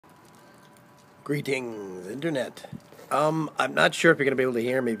Greetings, Internet. I'm not sure if you're going to be able to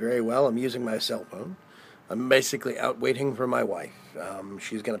hear me very well. I'm using my cell phone. I'm basically out waiting for my wife.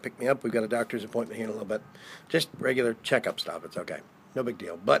 She's going to pick me up. We've got a doctor's appointment here in a little bit. Just regular checkup stuff. It's okay. No big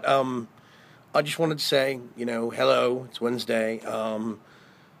deal. But I just wanted to say, hello. It's Wednesday. I'm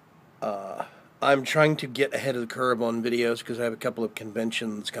trying to get ahead of the curve on videos because I have a couple of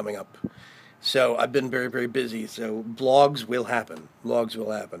conventions coming up. So I've been very, very busy. So vlogs will happen.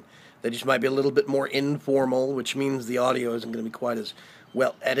 They just might be a little bit more informal, which means the audio isn't going to be quite as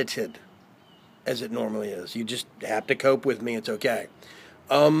well edited as it normally is. You just have to cope with me. It's okay.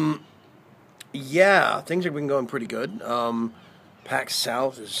 Yeah, things have been going pretty good. PAX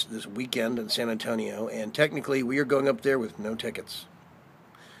South is this weekend in San Antonio, and technically we are going up there with no tickets.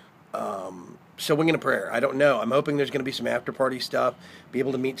 So winging a prayer. I don't know. I'm hoping there's going to be some after-party stuff, be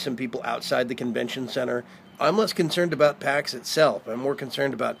able to meet some people outside the convention center. I'm less concerned about PAX itself. I'm more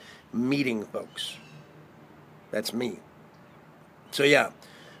concerned about meeting folks. That's me. So yeah,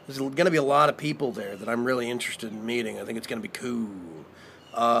 there's going to be a lot of people there that I'm really interested in meeting. I think it's going to be cool.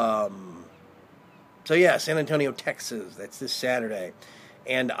 So yeah, San Antonio, Texas. That's this Saturday.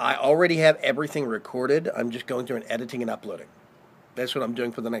 And I already have everything recorded. I'm just going through and editing and uploading. That's what I'm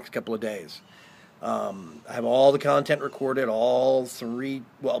doing for the next couple of days. I have all the content recorded, all three,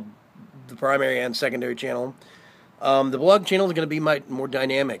 the primary and secondary channel. The blog channel is going to be more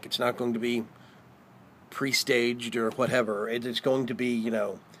dynamic. It's not going to be pre-staged or whatever. It's going to be,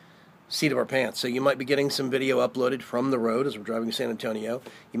 seat of our pants. So you might be getting some video uploaded from the road as we're driving to San Antonio.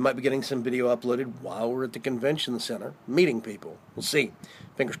 You might be getting some video uploaded while we're at the convention center, meeting people. We'll see.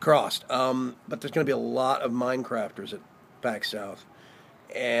 Fingers crossed. But there's going to be a lot of Minecrafters at PAX South.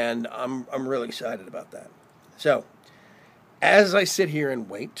 And I'm really excited about that. So, as I sit here and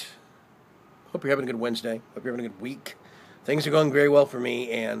wait, hope you're having a good Wednesday. Hope you're having a good week. Things are going very well for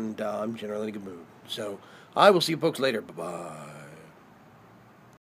me, and I'm generally in a good mood. So, I will see you folks later. Bye-bye.